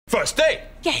First date?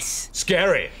 Yes.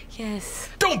 Scary? Yes.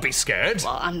 Don't be scared.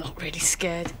 Well, I'm not really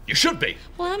scared. You should be.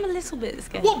 Well, I'm a little bit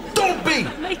scared. Well, don't be!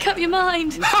 Make up your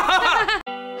mind.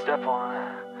 Step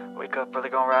one, wake up early,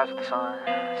 gonna rise with the sun.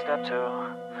 Step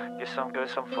two, get some good,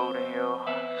 some food in you.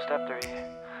 Step three,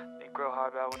 think real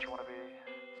hard about what you want to be.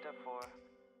 Step four,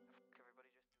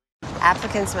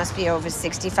 Applicants must be over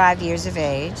 65 years of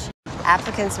age.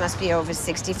 Applicants must be over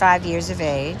 65 years of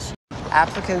age.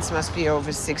 Applicants must be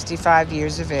over 65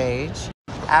 years of age.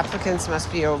 Applicants must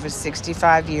be over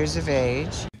 65 years of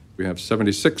age. We have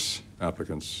 76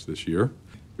 applicants this year.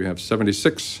 We have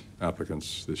 76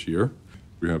 applicants this year.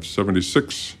 We have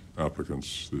 76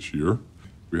 applicants this year.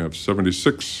 We have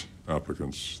 76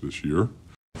 applicants this year.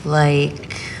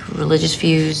 Like religious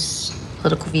views,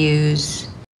 political views,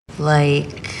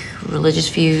 like religious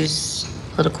views,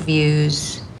 political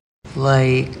views,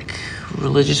 like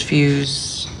religious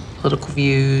views, political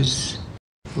views,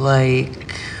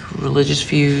 like religious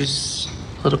views,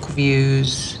 political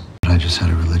views. I just had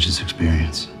a religious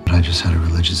experience. I just had a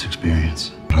religious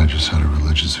experience. I just had a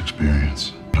religious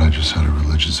experience. I just had a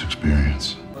religious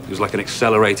experience. It was like an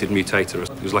accelerated mutator.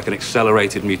 It was like an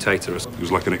accelerated mutator. It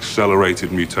was like an accelerated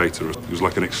mutator. It was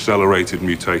like an accelerated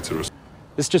mutator.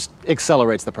 This just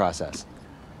accelerates the process.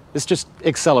 This just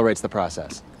accelerates the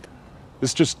process.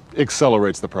 This just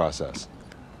accelerates the process.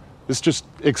 This just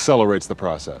accelerates the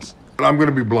process. I'm going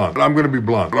to be blunt. I'm going to be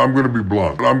blunt. I'm going to be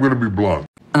blunt. I'm going to be blunt.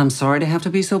 I'm sorry to have to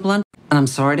be so blunt. I'm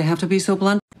sorry to have to be so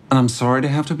blunt. I'm sorry to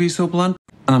have to be so blunt.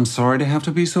 I'm sorry to have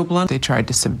to be so blunt. They tried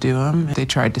to subdue him. They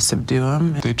tried to subdue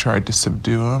him. They tried to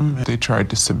subdue him. They tried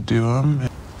to subdue him.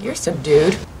 You're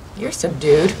subdued. You're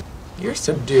subdued. You're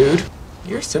subdued.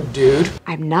 You're subdued.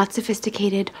 I'm not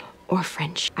sophisticated or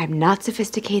French. I'm not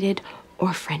sophisticated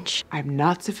or French. I'm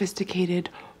not sophisticated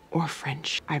or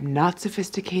French. I'm not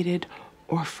sophisticated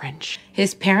or French.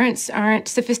 His parents aren't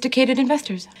sophisticated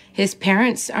investors. His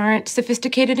parents aren't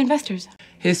sophisticated investors.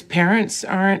 His parents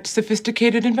aren't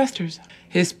sophisticated investors.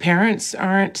 His parents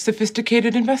aren't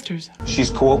sophisticated investors. She's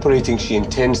cooperating, she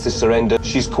intends to surrender.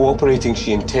 She's cooperating,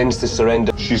 she intends to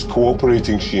surrender. She's cooperating,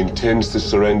 she intends to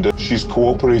surrender. She's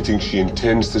cooperating, she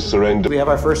intends to surrender. We have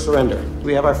our first surrender.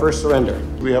 We have our first surrender.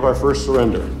 We have our first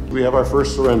surrender. We have our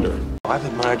first surrender. I've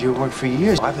admired your work for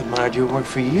years. I've admired your work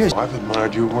for years. I've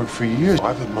admired your work for years.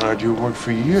 I've admired your work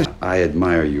for years. I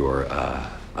admire your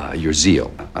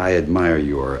zeal. I admire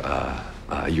your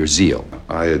zeal.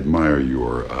 I admire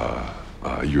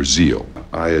your zeal.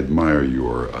 I admire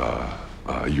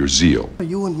your zeal.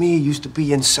 You and me used to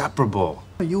be inseparable.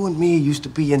 You and me used to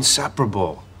be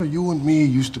inseparable. You and me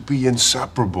used to be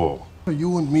inseparable.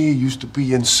 You and me used to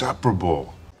be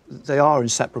inseparable. They are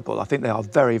inseparable. I think they are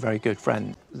very, very good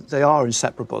friends. They are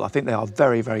inseparable. I think they are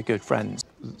very, very good friends.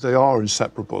 They are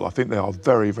inseparable. I think they are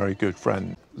very, very good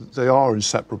friends. They are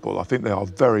inseparable. I think they are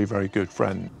very, very good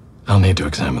friends. I'll need to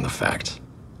examine the fact.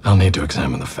 I'll need to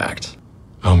examine the fact.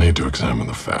 I'll need to examine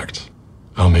the fact.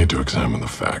 I'll need to examine the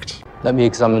fact. Let me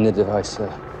examine the device, sir.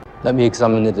 Let me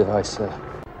examine the device, sir.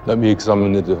 Let me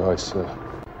examine the device, sir.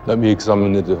 Let me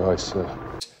examine the device, sir.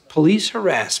 Police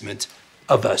harassment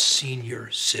of a senior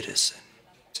citizen.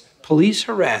 Police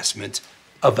harassment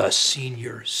of a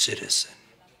senior citizen.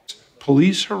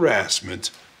 Police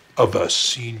harassment of a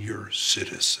senior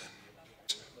citizen.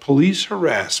 Police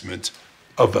harassment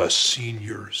of a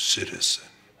senior citizen.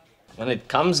 When it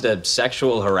comes to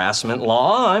sexual harassment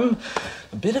law, I'm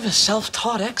a bit of a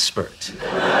self-taught expert.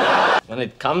 When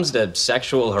it comes to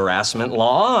sexual harassment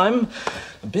law, I'm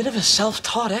a bit of a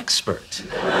self-taught expert.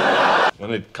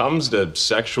 When it comes to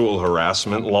sexual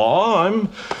harassment law, I'm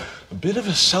a bit of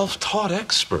a self-taught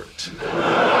expert.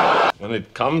 When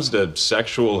it comes to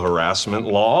sexual harassment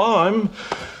law, I'm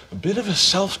a bit of a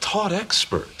self-taught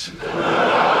expert.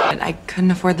 And I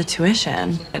couldn't afford the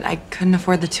tuition. And I couldn't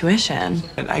afford the tuition.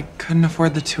 And I couldn't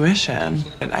afford the tuition.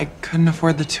 And I couldn't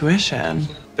afford the tuition.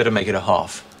 Better make it a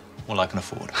half. All I can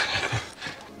afford.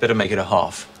 Better make it a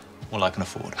half. All I can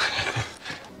afford.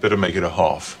 Better make it a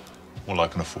half. All I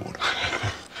can afford.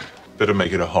 Better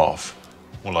make it a half.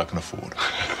 All I can afford.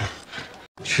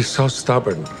 She's so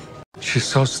stubborn. She's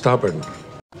so stubborn.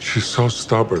 She's so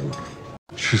stubborn.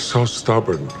 She's so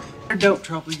stubborn. Don't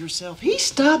trouble yourself, he's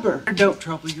stubborn. Don't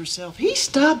trouble yourself, he's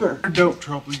stubborn. Don't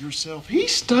trouble yourself,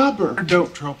 he's stubborn.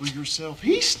 Don't trouble yourself,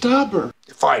 he's stubborn.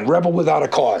 Fine, rebel without a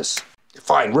cause.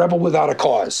 Fine, rebel without a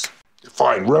cause.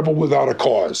 Fine, rebel without a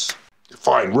cause.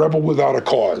 Fine, rebel without a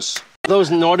cause.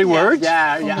 Those naughty words?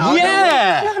 Yeah.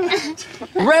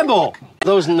 Rebel.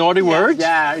 Those naughty words?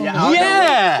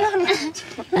 Yeah.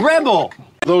 Rebel.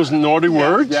 Those naughty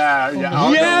words? Yeah.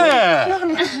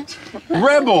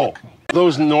 Rebel.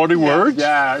 Those naughty words?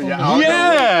 Yeah.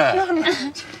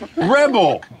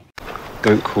 Rebel.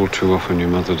 Don't call too often, your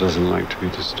mother doesn't like to be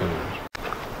disturbed.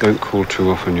 Don't call too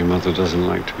often, your mother doesn't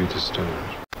like to be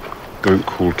disturbed. Don't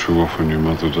call too often, your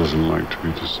mother doesn't like to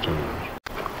be disturbed.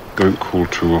 Don't call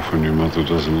too often, your mother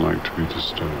doesn't like to be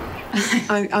disturbed.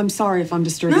 I'm sorry if I'm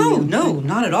disturbing you. No,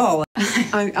 not at all.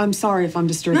 I'm sorry if I'm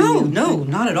disturbing you. No,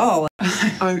 not at all.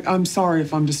 I'm sorry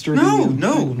if I'm disturbing you.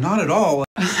 No, not at all.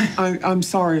 I'm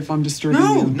sorry if I'm disturbing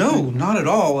you. No, not at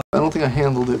all. I don't think I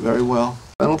handled it very well.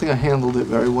 I don't think I handled it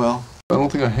very well. I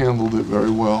don't think I handled it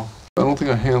very well. I don't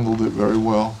think I handled it very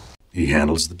well. He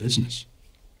handles the business,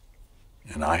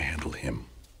 and I handle him.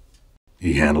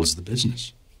 He handles the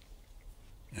business,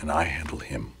 and I handle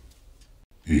him.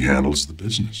 He handles the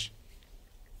business,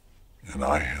 and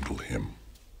I handle him.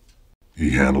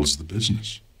 He handles the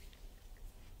business,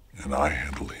 and I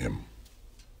handle him.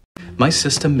 My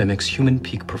system mimics human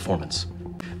peak performance.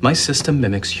 My system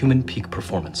mimics human peak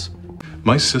performance.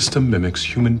 My system mimics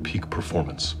human peak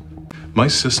performance. My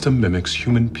system mimics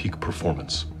human peak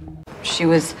performance. She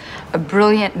was a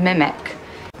brilliant mimic.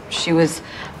 She was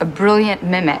a brilliant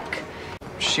mimic.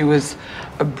 She was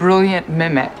a brilliant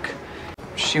mimic.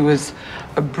 She was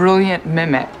a brilliant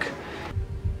mimic.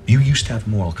 You used to have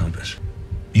moral compass.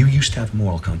 You used to have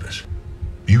moral compass.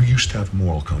 You used to have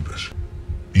moral compass.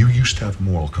 You used to have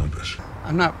moral compass.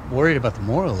 I'm not worried about the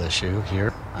moral issue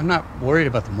here. I'm not worried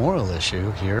about the moral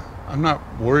issue here. I'm not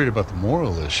worried about the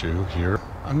moral issue here.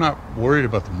 I'm not worried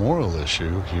about the moral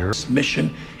issue here. This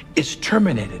mission is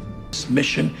terminated. This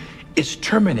mission is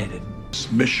terminated.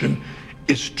 This mission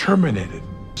is terminated.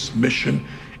 This mission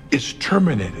is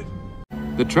terminated.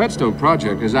 The Treadstone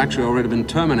project has actually already been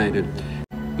terminated.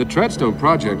 The Treadstone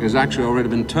project has actually already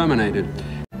been terminated.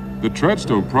 The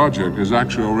Treadstone project has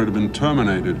actually already been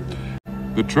terminated.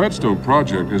 The Treadstone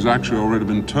project has actually already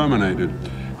been terminated.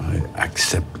 I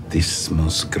accept this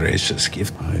most gracious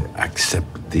gift. I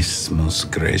accept this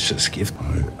most gracious gift.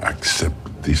 I accept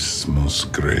this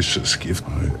most gracious gift.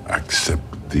 I accept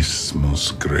this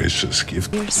most gracious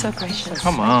gift. You're so gracious.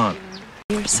 Come on.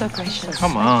 You're so gracious.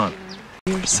 Come on.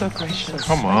 You're so gracious.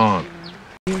 Come on.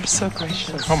 You're so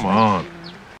gracious. Come on.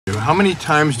 How many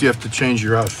times do you have to change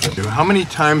your outfit? How many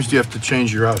times do you have to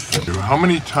change your outfit? How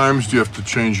many times do you have to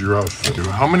change your outfit?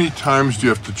 How many times do you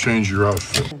have to change your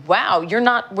outfit? Wow, you're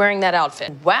not wearing that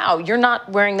outfit. Wow, you're not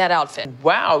wearing that outfit.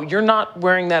 Wow, you're not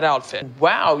wearing that outfit.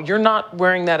 Wow, you're not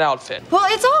wearing that outfit. Well,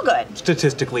 it's all good.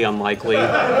 Statistically unlikely.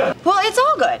 Well, it's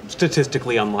all good.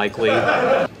 Statistically unlikely.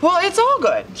 Well, it's all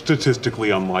good. Statistically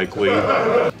unlikely.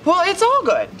 Well, it's all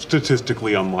good.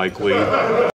 Statistically unlikely.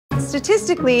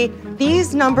 Statistically,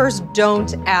 these numbers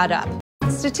don't add up.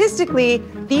 Statistically,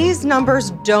 these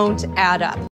numbers don't add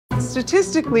up.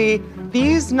 Statistically,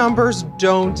 these numbers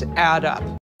don't add up.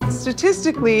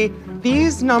 Statistically,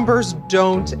 these numbers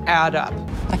don't add up.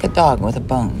 Like a dog with a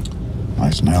bone.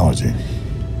 Nice analogy.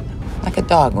 Like a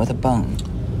dog with a bone.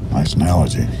 Nice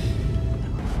analogy.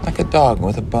 Like a dog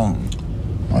with a bone.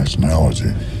 Nice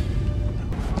analogy.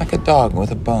 Like a dog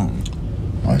with a bone.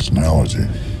 Nice analogy.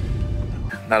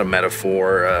 Not a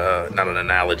metaphor, not an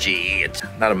analogy. It's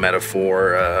not a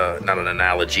metaphor, not an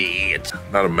analogy. It's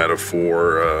not a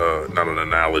metaphor, not an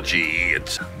analogy.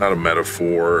 It's not a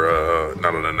metaphor,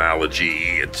 not an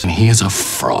analogy. It's And he is a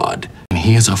fraud. And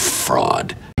he is a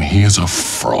fraud. And he is a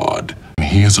fraud. And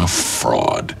he is a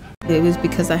fraud. It was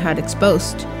because I had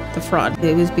exposed the fraud.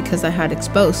 It was because I had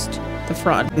exposed the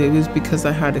fraud. It was because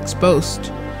I had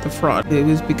exposed the fraud. It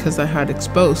was because I had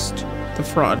exposed the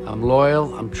fraud. I'm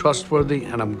loyal, I'm trustworthy,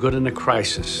 and I'm good in a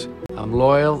crisis. I'm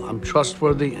loyal, I'm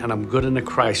trustworthy, and I'm good in a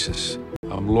crisis.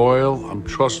 I'm loyal, I'm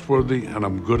trustworthy, and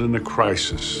I'm good in a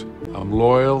crisis. I'm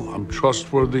loyal, I'm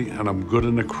trustworthy, and I'm good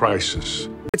in a crisis.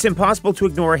 It's impossible to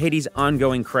ignore Haiti's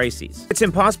ongoing crises. It's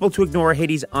impossible to ignore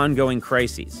Haiti's ongoing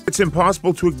crises. It's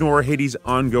impossible to ignore Haiti's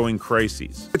ongoing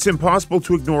crises. It's impossible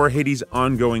to ignore Haiti's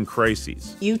ongoing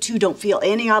crises. You two don't feel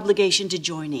any obligation to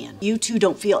join in. You two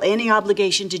don't feel any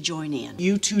obligation to join in.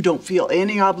 You two don't feel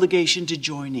any obligation to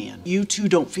join in. You two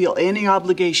don't feel any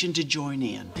obligation to join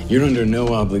in. You're under no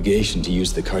obligation to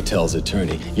use the cartel's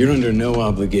attorney. You're under no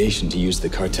obligation to use the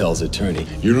cartel's attorney.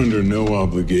 You're under no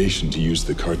obligation to use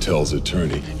the cartel's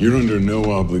attorney. You're under no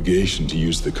obligation to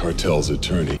use the cartel's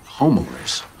attorney.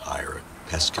 Homeowners hire a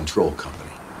pest control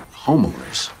company.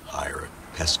 Homeowners hire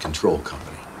a pest control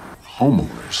company.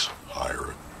 Homeowners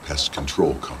hire a pest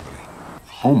control company.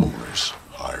 Homeowners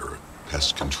hire a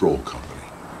pest control company.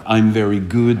 I'm very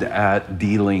good at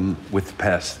dealing with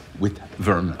pests, with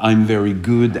vermin. I'm very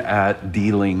good at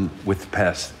dealing with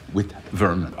pests, with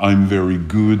vermin. I'm very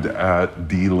good at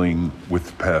dealing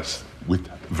with pests, with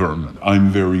vermin. I'm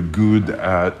very good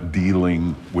at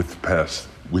dealing with pests,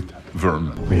 with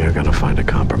vermin. We are gonna find a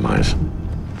compromise.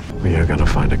 We are gonna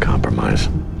find a compromise.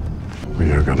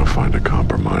 We are gonna find a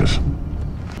compromise.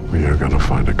 We are gonna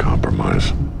find a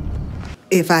compromise.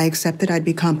 If I accepted, I'd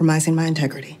be compromising my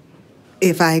integrity.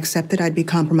 If I accepted, I'd be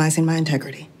compromising my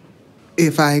integrity.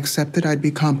 If I accepted, I'd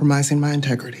be compromising my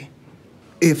integrity.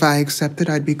 If I accepted,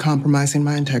 I'd be compromising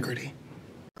my integrity.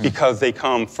 Because they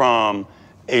come from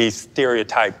a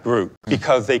stereotype group.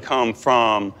 Because they come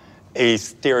from a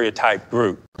stereotype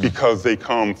group. Because they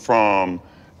come from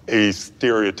a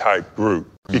stereotype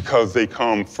group. Because they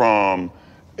come from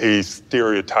a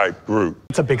stereotype group.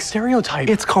 It's a big stereotype.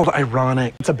 It's called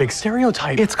ironic. It's a big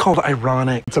stereotype. It's called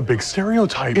ironic. It's a big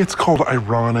stereotype. It's called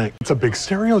ironic. It's a big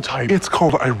stereotype. It's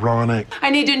called ironic.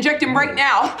 I need to inject him right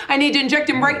now. I need to inject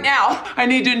him right now. I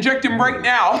need to inject him right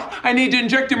now. I need to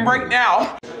inject him right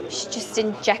now. She just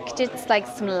injected like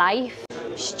some life.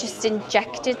 She just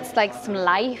injected like some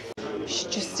life. She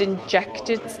just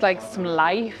injected like some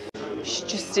life. She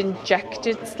just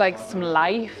injected like some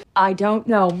life. I don't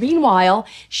know. Meanwhile,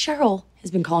 Cheryl has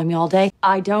been calling me all day.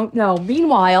 I don't know.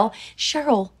 Meanwhile,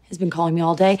 Cheryl has been calling me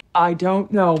all day. I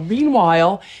don't know.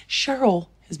 Meanwhile, Cheryl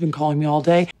has been calling me all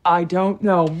day. I don't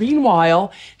know.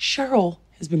 Meanwhile, Cheryl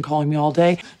has been calling me all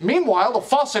day. Meanwhile, the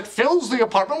faucet fills the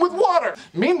apartment with water.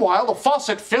 Meanwhile, the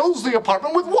faucet fills the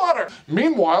apartment with water.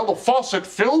 Meanwhile, the faucet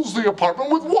fills the apartment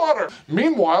with water.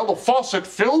 Meanwhile, the faucet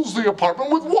fills the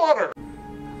apartment with water.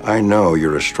 I know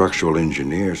you're a structural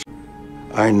engineer.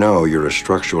 I know you're a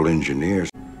structural engineer.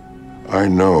 I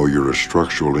know you're a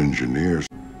structural engineer.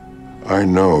 I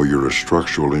know you're a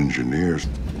structural engineer.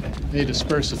 They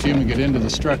disperse the fume and get into the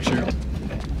structure.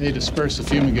 They disperse the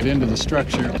fume and get into the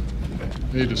structure.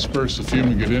 They disperse the fume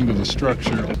and get into the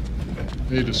structure.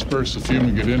 They disperse the fume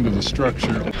and get into the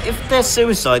structure. If they're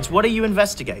suicides, what are you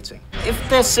investigating? If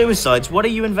they're suicides, what are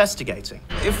you investigating?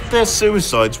 If they're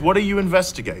suicides, what are you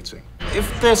investigating?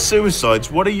 If they're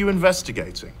suicides, what are you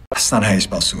investigating? That's not how you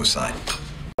spell suicide.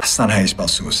 That's not how you spell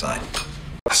suicide.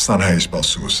 That's not how you spell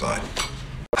suicide.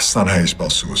 That's not how you spell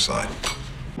suicide.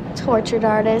 Tortured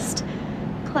artist,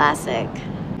 classic.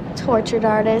 Tortured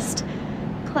artist,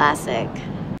 classic.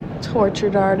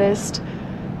 Tortured artist,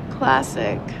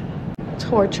 classic.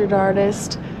 Tortured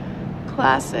artist,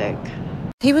 classic.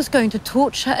 He was going to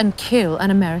torture and kill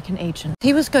an American agent.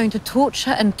 He was going to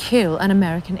torture and kill an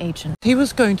American agent. He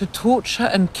was going to torture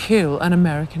and kill an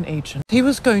American agent. He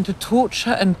was going to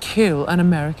torture and kill an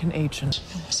American agent.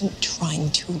 I wasn't trying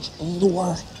to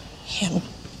lure him.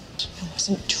 I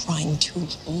wasn't trying to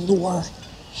lure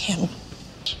him.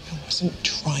 I wasn't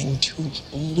trying to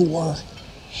lure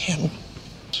him.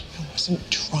 I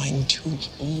wasn't trying to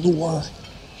lure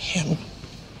him.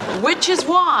 Which is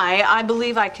why I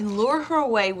believe I can lure her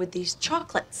away with these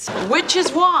chocolates. Which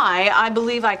is why I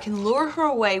believe I can lure her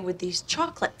away with these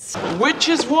chocolates. Which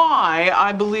is why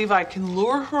I believe I can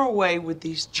lure her away with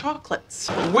these chocolates.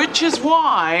 Which is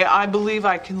why I believe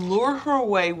I can lure her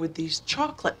away with these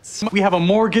chocolates. We have a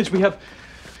mortgage. We have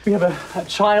a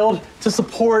child to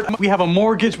support. We have a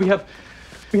mortgage. We have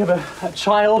a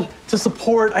child to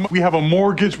support. We have a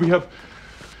mortgage. We have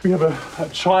a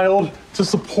child to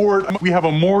support. We have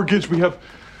a mortgage. We have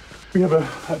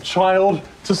a child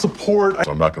to support.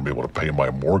 I'm not going to be able to pay my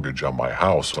mortgage on my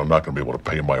house. I'm not going to be able to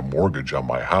pay my mortgage on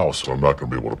my house. I'm not going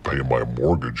to be able to pay my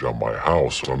mortgage on my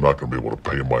house. I'm not going to be able to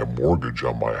pay my mortgage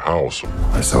on my house.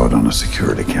 I saw it on a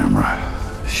security camera.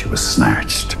 She was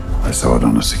snatched. I saw it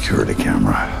on a security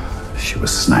camera. She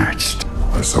was snatched.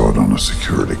 I saw it on a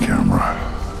security camera.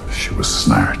 She was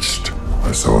snatched.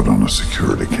 I saw it on a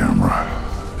security camera.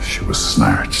 She was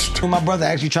snatched. My brother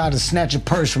actually tried to snatch a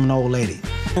purse from an old lady.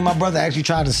 My brother actually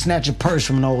tried to snatch a purse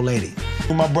from an old lady.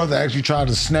 My brother actually tried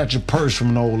to snatch a purse from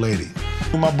an old lady.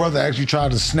 My brother actually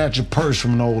tried to snatch a purse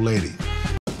from an old lady.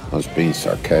 I was being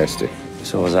sarcastic.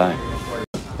 So was I.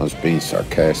 I was being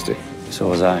sarcastic. So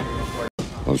was I.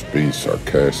 I was being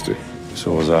sarcastic.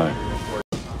 So was I.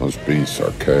 I was being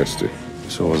sarcastic.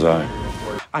 So was I.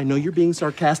 I know you're being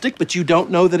sarcastic, but you don't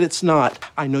know that it's not.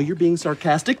 I know you're being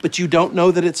sarcastic, but you don't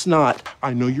know that it's not.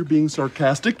 I know you're being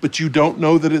sarcastic, but you don't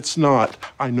know that it's not.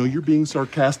 I know you're being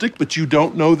sarcastic, but you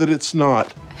don't know that it's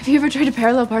not. Have you ever tried to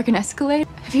parallel park an Escalade?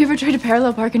 Have you ever tried to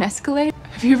parallel park an Escalade?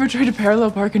 Have you ever tried to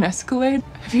parallel park an Escalade?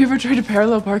 Have you ever tried to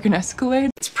parallel park an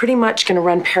Escalade? It's pretty much going to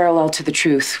run parallel to the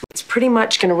truth. It's pretty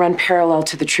much going to run parallel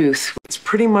to the truth. It's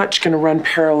pretty much going to run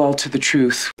parallel to the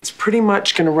truth. It's pretty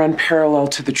much going to run parallel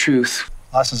to the truth.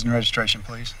 License and registration,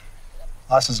 please.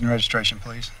 License and registration,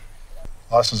 please.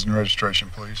 License and registration,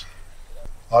 please.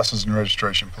 License and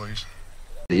registration, please.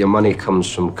 That your money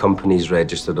comes from companies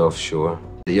registered offshore.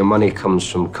 That your money comes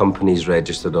from companies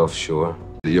registered offshore.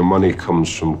 That your money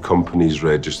comes from companies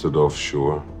registered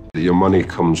offshore. That your money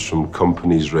comes from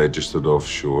companies registered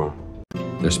offshore.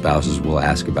 Their spouses will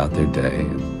ask about their day,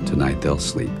 and tonight they'll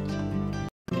sleep.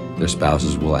 Their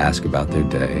spouses will ask about their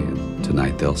day, and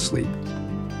tonight they'll sleep.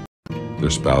 Their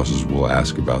spouses will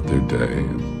ask about their day,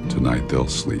 and tonight they'll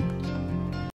sleep.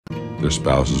 Their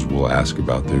spouses will ask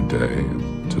about their day,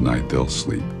 and tonight they'll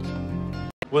sleep.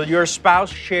 Will your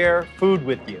spouse share food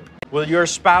with you? Will your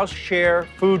spouse share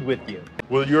food with you?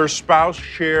 Will your spouse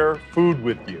share food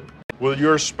with you? Will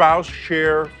your spouse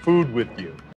share food with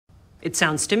you? It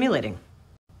sounds stimulating.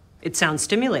 It sounds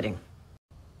stimulating.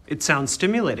 It sounds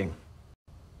stimulating.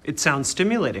 It sounds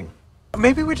stimulating.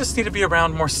 Maybe we just need to be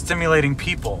around more stimulating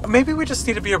people. Maybe we just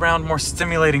need to be around more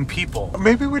stimulating people.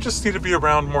 Maybe we just need to be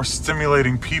around more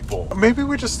stimulating people. Maybe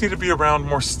we just need to be around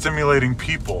more stimulating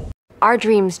people. Our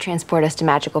dreams transport us to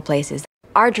magical places.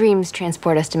 Our dreams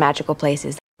transport us to magical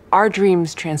places. Our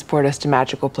dreams transport us to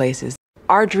magical places.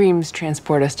 Our dreams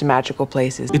transport us to magical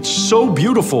places. It's so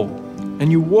beautiful, and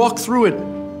you walk through it,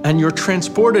 and you're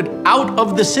transported out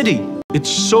of the city. It's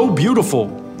so beautiful,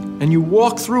 and you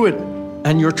walk through it,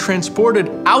 and you're transported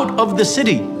out of the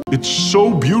city. It's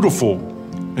so beautiful,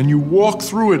 and you walk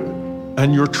through it,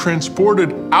 and you're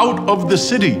transported out of the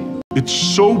city. It's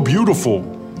so beautiful,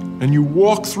 and you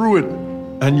walk through it,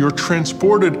 and you're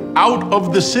transported out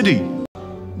of the city.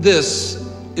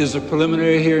 This is a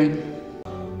preliminary hearing.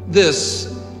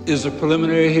 This is a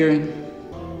preliminary hearing.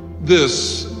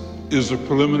 This is a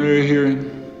preliminary hearing.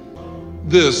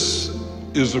 This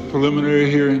is a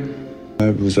preliminary hearing.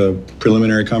 It was a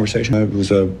preliminary conversation. It was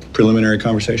a preliminary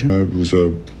conversation. It was a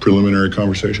preliminary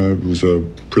conversation. It was a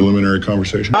preliminary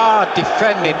conversation. Our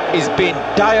defendant is being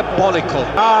diabolical.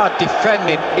 Our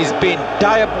defendant is being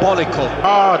diabolical.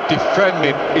 Our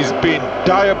defendant is being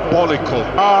diabolical.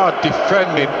 Our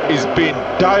defendant is being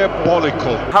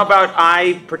diabolical. How about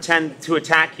I pretend to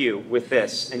attack you with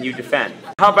this and you defend?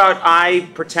 How about I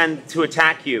pretend to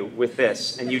attack you with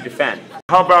this and you defend?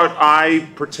 How about I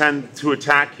pretend to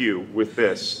attack you with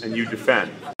this and you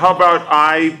defend? How about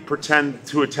I pretend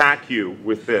to attack you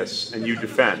with this and you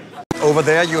defend? Over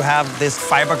there you have this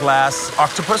fiberglass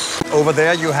octopus. Over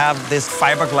there you have this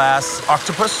fiberglass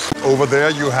octopus. Over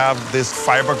there you have this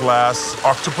fiberglass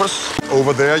octopus.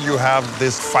 Over there you have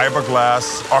this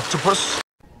fiberglass octopus.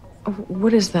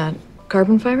 What is that?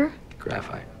 Carbon fiber?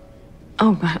 Graphite.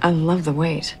 Oh, God, I love the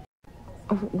weight.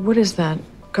 What is that?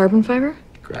 Carbon fiber?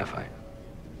 Graphite.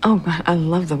 Oh, God, I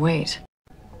love the weight.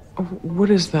 What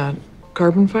is that?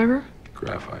 Carbon fiber?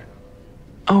 Graphite.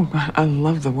 Oh, God, I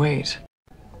love the weight.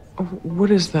 What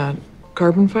is that?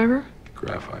 Carbon fiber?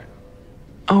 Graphite.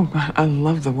 Oh, God, I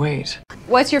love the weight.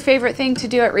 What's your favorite thing to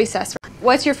do at recess?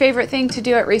 What's your favorite thing to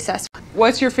do at recess?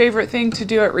 What's your favorite thing to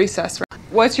do at recess?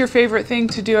 What's your favorite thing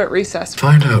to do at recess?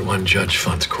 Find out when Judge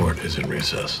Funt's court is in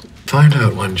recess. Find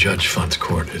out when Judge Funt's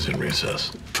court is in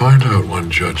recess. Find out when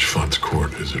Judge Funt's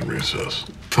court is in recess.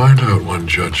 Find out when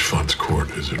Judge Funt's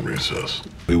court is in recess.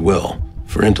 We will.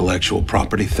 For intellectual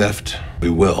property theft, we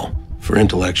will. For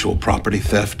intellectual property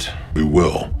theft, we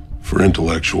will. For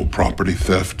intellectual property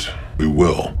theft, we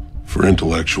will. For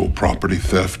intellectual property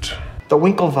theft. The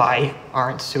Winklevi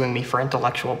aren't suing me for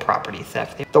intellectual property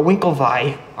theft. The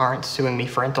Winklevi aren't suing me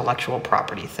for intellectual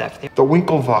property theft. The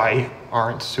Winklevi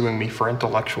aren't suing me for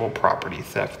intellectual property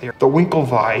theft. The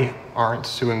Winklevi aren't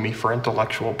suing me for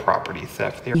intellectual property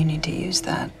theft. You need to use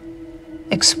that.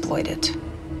 Exploit it.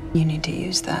 You need to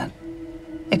use that.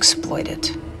 Exploit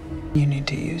it. You need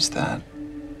to use that.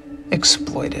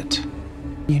 Exploit it.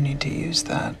 You need to use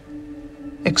that.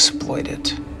 Exploit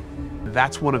it.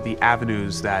 That's one of the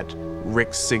avenues that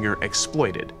Rick Singer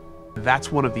exploited.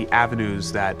 That's one of the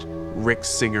avenues that Rick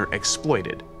Singer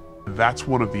exploited. That's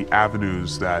one of the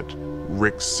avenues that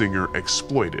Rick Singer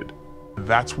exploited.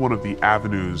 That's one of the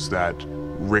avenues that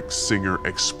Rick Singer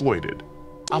exploited.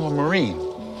 I'm a Marine.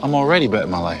 I'm already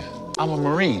betting my life. I'm a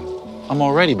Marine. I'm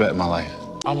already betting my life.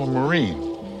 I'm a Marine.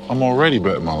 I'm already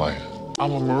betting my life.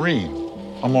 I'm a Marine.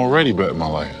 I'm already betting my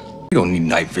life. We don't need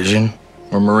night vision.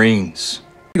 We're Marines.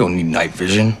 We don't need night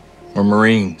vision. We're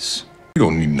Marines. We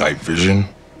don't need night vision.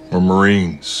 We're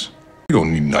Marines. We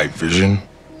don't need night vision.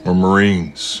 We're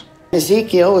Marines.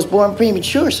 Ezekiel was born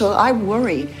premature, so I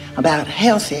worry about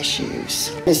health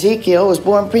issues. Ezekiel was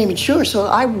born premature, so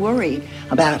I worry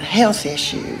about health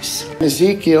issues.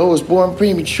 Ezekiel was born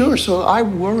premature, so I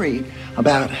worry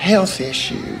about health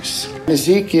issues.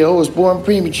 Ezekiel was born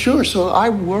premature, so I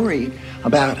worry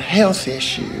about health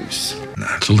issues.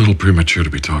 It's a little premature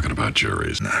to be talking about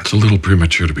juries. It's a little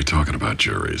premature to be talking about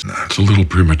juries. It's a little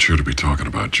premature to be talking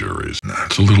about juries.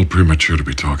 It's a little premature to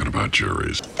be talking about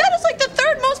juries. That is like the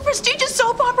third most prestigious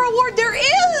soap opera award there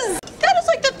is. That is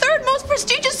like the third most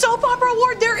prestigious soap opera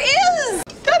award there is.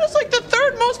 That is like the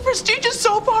third most prestigious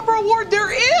soap opera award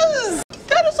there is.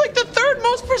 That is like the third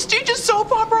most prestigious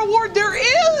soap opera award there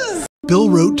is. Bill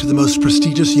wrote to the most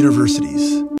prestigious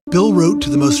universities. Bill wrote to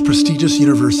the most prestigious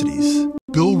universities.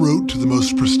 Bill wrote to the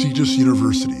most prestigious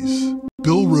universities.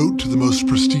 Bill wrote to the most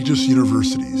prestigious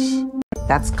universities.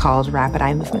 That's called rapid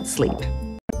eye movement sleep.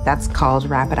 That's called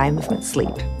rapid eye movement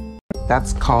sleep.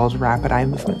 That's called rapid eye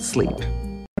movement sleep.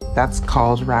 That's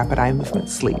called rapid eye movement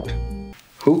sleep.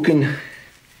 Who can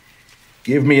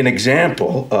give me an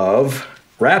example of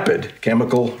rapid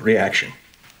chemical reaction?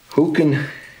 Who can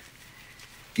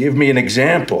give me an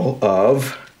example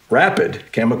of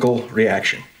rapid chemical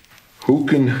reaction? Who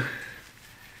can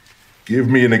give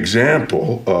me an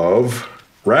example of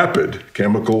rapid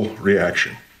chemical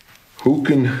reaction? Who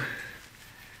can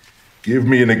give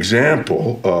me an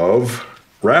example of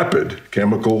rapid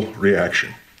chemical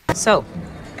reaction? So,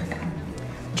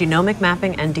 genomic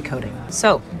mapping and decoding.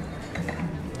 So,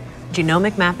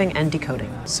 genomic mapping and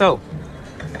decoding. So,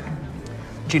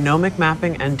 genomic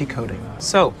mapping and decoding.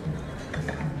 So,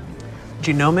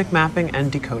 genomic mapping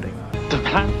and decoding. The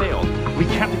plan failed. We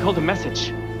can't decode the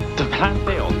message. The plan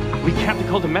failed. We can't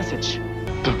decode the message.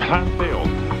 The plan failed.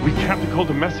 We can't decode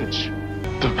the message.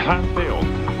 The plan failed.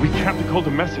 We can't decode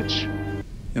the message.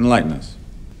 Enlighten us.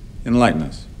 Enlighten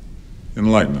us.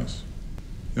 Enlighten us.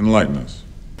 Enlighten us.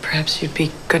 Perhaps you'd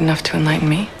be good enough to enlighten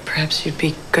me. Perhaps you'd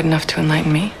be good enough to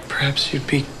enlighten me. Perhaps you'd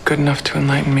be good enough to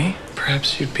enlighten me.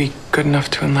 Perhaps you'd be good enough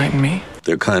to enlighten me.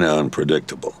 They're kind of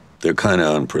unpredictable. They're kind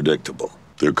of unpredictable.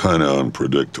 They're kind of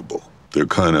unpredictable. They're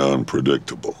kind of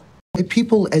unpredictable.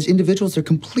 People as individuals are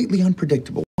completely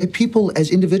unpredictable. People as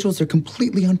individuals are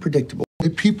completely unpredictable.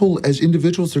 People as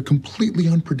individuals are completely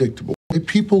unpredictable.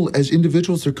 People as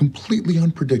individuals are completely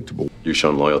unpredictable. You've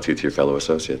shown loyalty to your fellow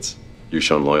associates. You've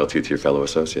shown loyalty to your fellow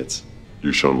associates.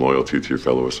 You've shown loyalty to your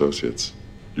fellow associates.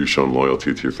 You've shown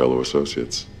loyalty to your fellow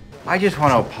associates. I just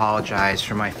want to apologize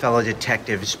for my fellow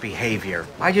detectives' behavior.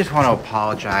 I just want to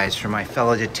apologize for my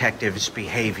fellow detectives'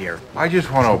 behavior. I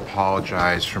just want to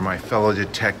apologize for my fellow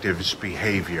detectives'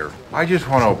 behavior. I just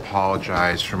want to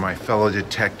apologize for my fellow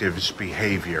detectives'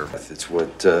 behavior. It's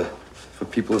what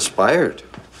people aspired.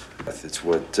 It's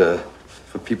what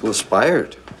people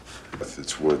aspired.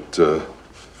 It's what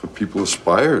people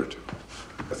aspired.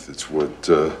 It's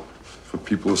what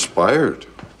people aspired.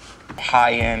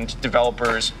 High-end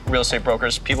developers, real estate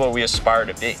brokers, people we aspire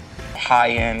to be.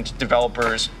 High-end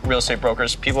developers, real estate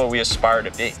brokers, people we aspire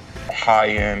to be.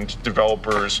 High-end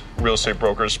developers, real estate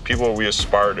brokers, people we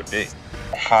aspire to be.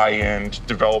 High-end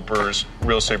developers,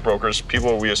 real estate brokers,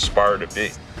 people we aspire to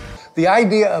be. The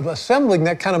idea of assembling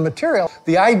that kind of material,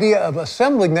 the idea of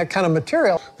assembling that kind of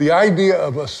material, the idea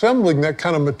of assembling that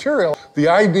kind of material, the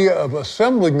idea of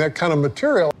assembling that kind of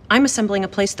material. I'm assembling a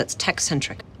place that's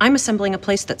tech-centric. I'm assembling a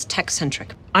place that's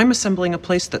tech-centric. I'm assembling a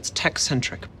place that's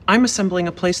tech-centric. I'm assembling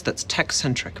a place that's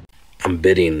tech-centric. I'm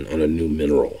bidding on a new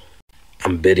mineral.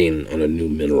 I'm bidding on a new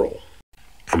mineral.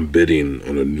 I'm bidding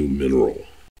on a new mineral.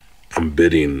 I'm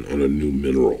bidding on a new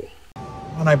mineral.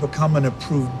 When I become an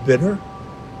approved bidder,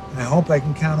 I hope I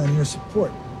can count on your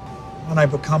support. When I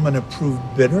become an approved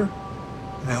bidder,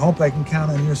 I hope I can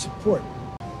count on your support.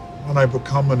 When I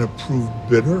become an approved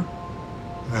bidder,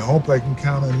 I hope I can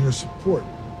count on your support.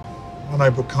 When I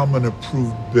become an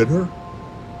approved bidder,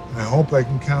 I hope I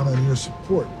can count on your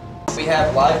support. We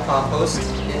have live compost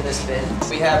in this bin.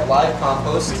 We have live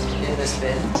compost in this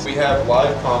bin. We have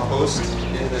live compost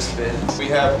in this bin. We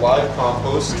have live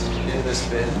compost in this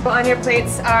bin. On your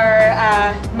plates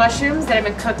are mushrooms that have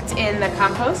been cooked in the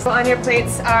compost. On your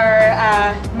plates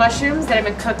are mushrooms that have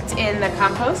been cooked in the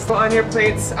compost. On your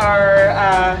plates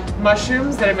are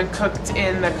mushrooms that have been cooked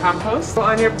in the compost.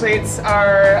 On your plates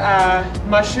are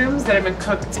mushrooms that have been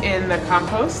cooked in the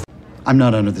compost. I'm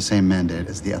not under the same mandate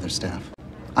as the other staff.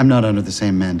 I'm not under the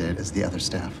same mandate as the other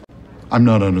staff. I'm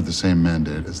not under the same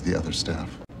mandate as the other staff.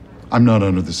 I'm not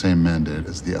under the same mandate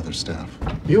as the other staff.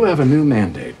 You have a new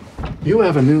mandate. You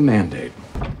have a new mandate.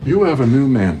 You have a new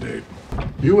mandate.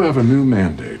 You have a new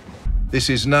mandate. This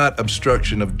is not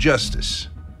obstruction of justice.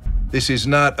 This is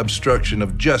not obstruction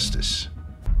of justice.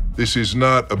 This is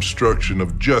not obstruction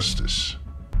of justice.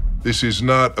 This is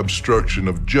not obstruction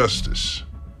of justice.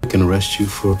 We can arrest you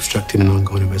for obstructing an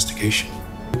ongoing investigation.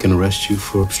 We can arrest you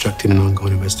for obstructing an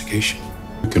ongoing investigation.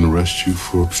 We can arrest you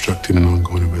for obstructing an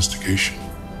ongoing investigation.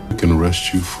 We can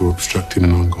arrest you for obstructing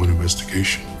an ongoing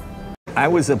investigation. I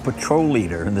was a patrol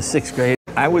leader in the 6th grade.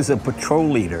 I was a patrol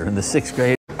leader in the 6th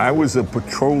grade. I was a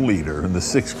patrol leader in the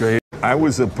 6th grade. I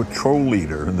was a patrol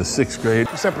leader in the 6th grade.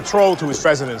 He sent patrol to his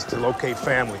residence to locate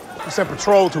family. He sent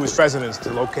patrol to his residence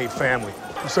to locate family.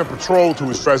 He sent patrol to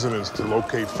his residence to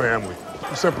locate family.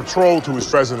 He sent patrol to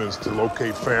his residence to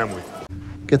locate family.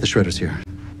 Get the shredders here.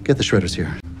 Get the shredders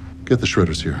here. Get the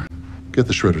shredders here. Get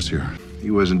the shredders here.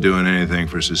 He wasn't doing anything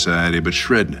for society but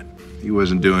shredding it. He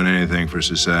wasn't doing anything for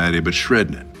society but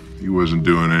shredding it. He wasn't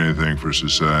doing anything for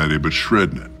society but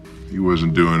shredding it. He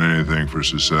wasn't doing anything for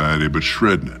society but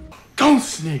shredding it. Don't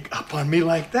sneak up on me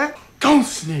like that. Don't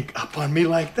sneak up on me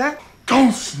like that.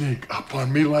 Don't sneak up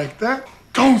on me like that.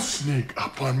 Don't sneak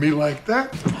up on me like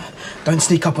that. Don't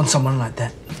sneak up on someone like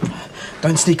that.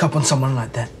 Don't sneak up on someone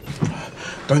like that.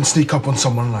 Don't sneak up on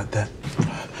someone like that.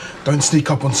 Don't sneak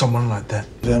up on someone like that.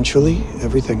 Eventually,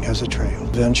 everything has a trail.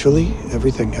 Eventually,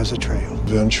 everything has a trail.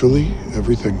 Eventually,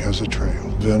 everything has a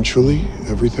trail. Eventually,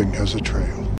 everything has a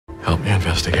trail. Help me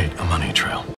investigate a money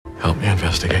trail. Help me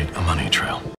investigate a money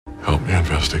trail. Help me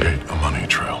investigate a money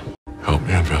trail. Help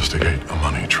me investigate a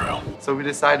money trail. So we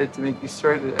decided to make these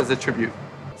shirts as a tribute.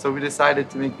 So we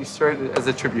decided to make these shirts as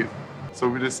a tribute. So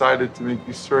we decided to make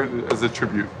these shirts as a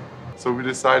tribute. So we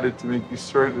decided to make these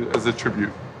shirts as a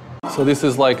tribute. So this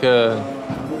is like a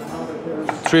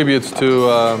tribute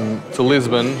to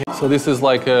Lisbon. So this is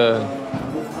like a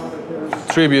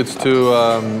tribute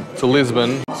to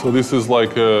Lisbon. So this is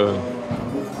like a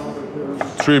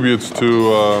tribute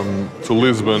to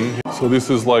Lisbon. So this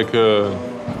is like a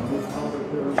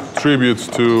tribute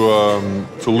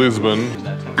to Lisbon.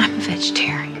 I'm a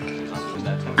vegetarian.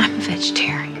 I'm a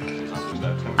vegetarian.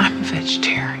 I'm a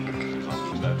vegetarian.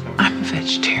 I'm a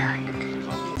vegetarian.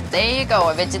 There you go,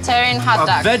 a vegetarian hot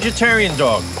dog. A vegetarian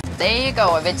dog. There you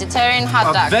go, a vegetarian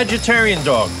hot dog. A vegetarian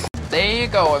dog. There you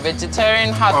go, a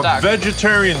vegetarian hot dog. A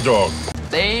vegetarian dog.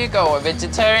 There you go, a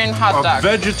vegetarian hot dog. A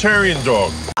vegetarian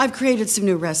dog. I've created some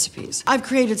new recipes. I've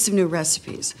created some new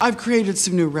recipes. I've created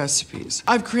some new recipes.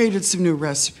 I've created some new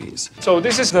recipes. So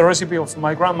this is the recipe of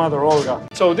my grandmother Olga.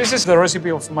 So this is the recipe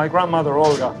of my grandmother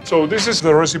Olga. So this is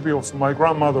the recipe of my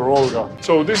grandmother Olga.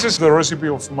 So this is the recipe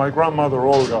of my grandmother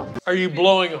Olga. Are you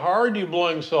blowing hard? Are you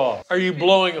blowing soft? Are you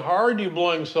blowing hard? Are you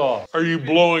blowing soft? Are you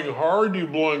blowing hard? Are you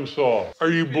blowing soft?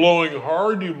 Are you blowing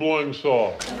hard? Are you blowing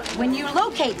soft? When you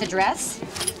locate the dress,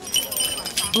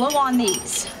 blow on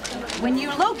these. When you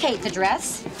locate the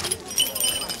dress,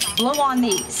 blow on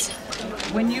these.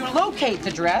 When you locate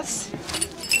the dress,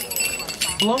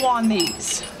 blow on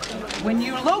these. When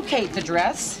you locate the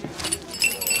dress,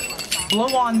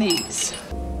 blow on these.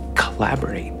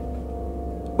 Collaborate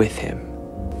with him.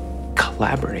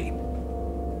 Collaborate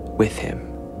with him.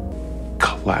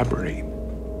 Collaborate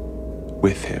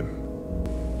with him.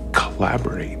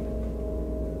 Collaborate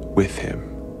with him.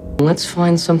 Let's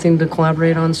find something to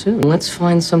collaborate on soon. Let's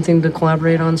find something to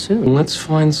collaborate on soon. Let's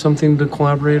find something to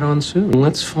collaborate on soon.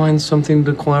 Let's find something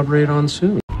to collaborate on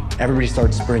soon. Everybody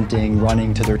starts sprinting,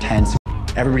 running to their tents.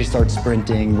 Everybody starts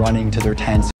sprinting, running to their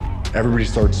tents. Everybody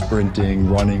starts sprinting,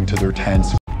 running to their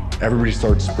tents. Everybody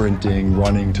starts sprinting,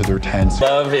 running to their tents.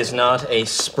 Love is not a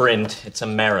sprint, it's a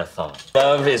marathon.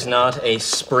 Love is not a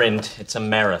sprint, it's a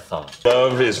marathon.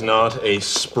 Love is not a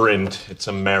sprint, it's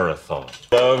a marathon.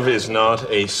 Love is not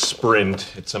a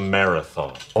sprint, it's a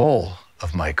marathon. All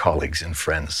of my colleagues and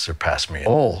friends surpass me.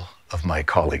 All of my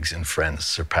colleagues and friends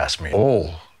surpass me.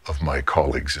 All of my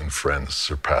colleagues and friends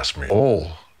surpass me.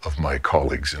 All of my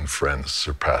colleagues and friends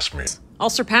surpass me. I'll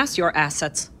surpass your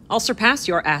assets. I'll surpass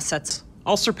your assets.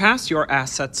 I'll surpass your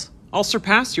assets. I'll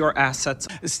surpass your assets.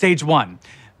 Stage 1,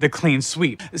 the clean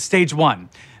sweep. Stage 1,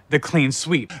 the clean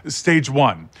sweep. Stage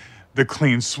 1, the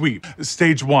clean sweep.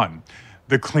 Stage 1,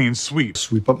 the clean sweep.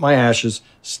 Sweep up my ashes,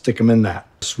 stick them in that.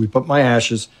 Sweep up my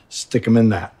ashes, stick them in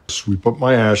that. Sweep up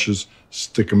my ashes,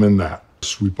 stick them in that.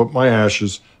 Sweep up my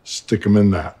ashes, stick them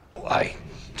in that. I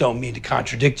don't mean to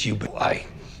contradict you, but I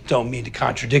don't mean to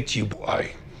contradict you, but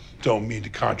I don't mean to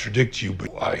contradict you,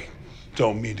 but I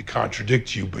don't mean to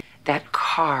contradict you, but That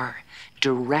car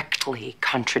directly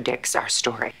contradicts our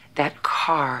story. That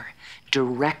car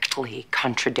directly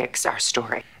contradicts our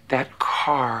story. That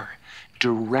car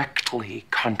directly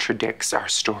contradicts our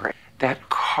story. That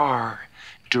car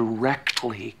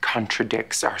directly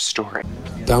contradicts our story.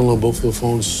 Download both of the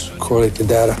phones, correlate the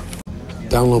data.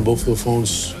 Download both of the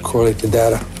phones, correlate the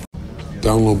data.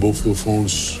 Download both of the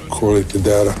phones, correlate the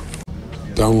data.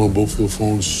 Download both of the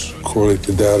phones, correlate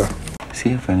the data.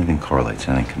 See if anything correlates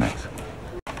and connects.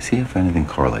 See if anything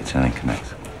correlates and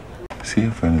connects. See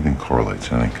if anything correlates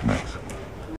and connects.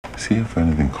 See if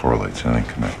anything correlates and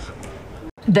connects.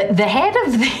 The head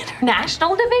of the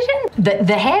international division?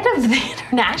 The head of the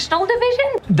international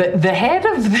division? The head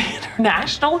of the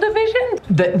international division?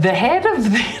 The head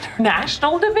of the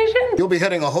international division? You'll be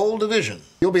heading a whole division.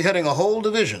 You'll be heading a whole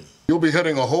division. You'll be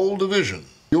heading a whole division.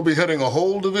 You'll be heading a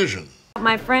whole division.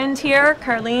 My friend here,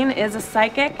 Carlene, is a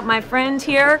psychic. My friend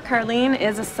here, Carlene,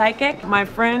 is a psychic. My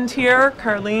friend here,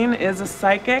 Carlene, is a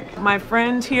psychic. My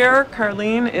friend here,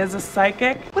 Carlene, is a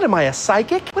psychic. What am I, a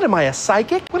psychic? What am I, a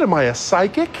psychic? What am I, a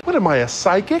psychic? What am I, a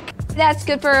psychic? That's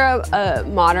good for a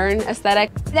modern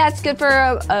aesthetic. That's good for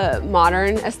a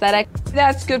modern aesthetic.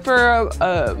 That's good for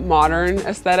a modern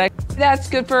aesthetic. That's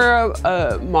good for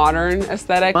a modern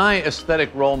aesthetic. My aesthetic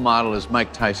role model is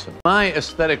Mike Tyson. My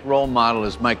aesthetic role model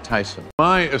is Mike Tyson.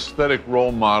 My aesthetic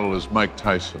role model is Mike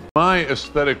Tyson. My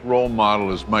aesthetic role model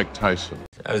is Mike Tyson.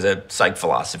 I was a psych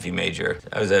philosophy major.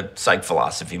 I was a psych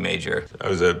philosophy major. I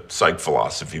was a psych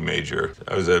philosophy major.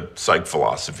 I was a psych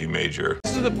philosophy major.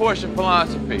 This is the portion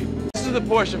philosophy. This is the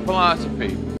portion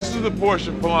philosophy. This is the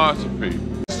portion philosophy.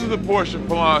 This is the portion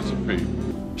philosophy.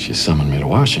 She summoned me to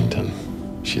Washington.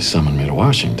 She summoned me to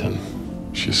Washington.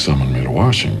 She summoned me to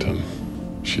Washington.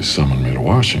 She summoned me to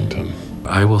Washington.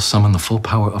 I will summon the full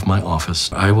power of my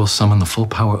office. I will summon the full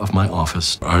power of my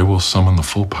office. I will summon the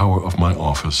full power of my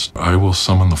office. I will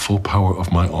summon the full power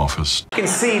of my office. You can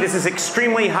see this is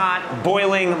extremely hot,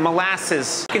 boiling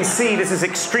molasses. You can see this is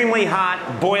extremely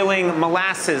hot, boiling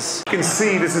molasses. You can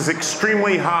see this is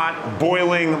extremely hot,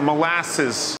 boiling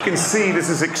molasses. You can see this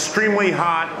is extremely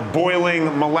hot, boiling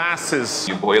molasses.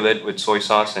 You boil it with soy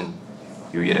sauce and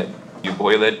you eat it. You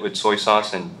boil it with soy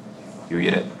sauce and you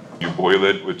eat it. You boil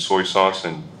it with soy sauce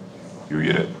and you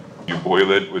eat it. You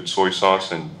boil it with soy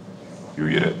sauce and you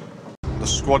eat it. The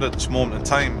squad at this moment in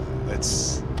time,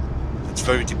 it's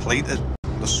very depleted.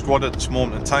 The squad at this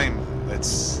moment in time,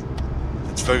 it's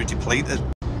very depleted.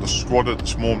 The squad at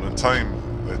this moment in time,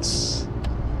 it's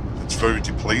very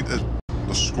depleted.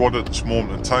 The squad at this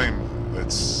moment in time,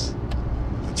 it's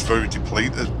very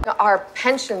depleted. Our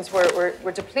pensions were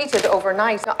depleted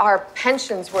overnight. Our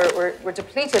pensions were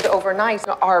depleted overnight.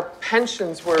 Our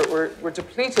pensions were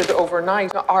depleted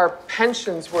overnight. Our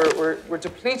pensions were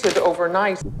depleted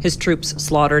overnight. His troops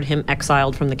slaughtered him,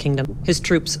 exiled from the kingdom. His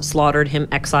troops slaughtered him,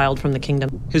 exiled from the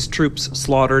kingdom. His troops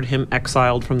slaughtered him,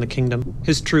 exiled from the kingdom.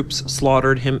 His troops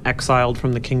slaughtered him, exiled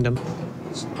from the kingdom.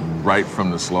 Right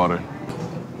from the slaughter.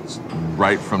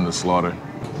 Right from the slaughter.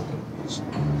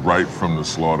 Right from the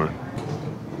slaughter.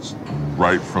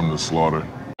 Right from the slaughter.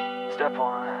 Step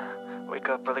 1, wake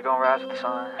up early, gonna rise with the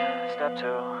sun. Step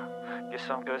 2, get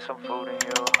some good, some food in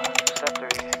you. Step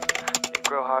 3, you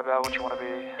grow hard about what you wanna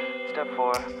be. Step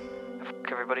 4,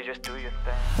 everybody just do your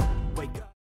thing.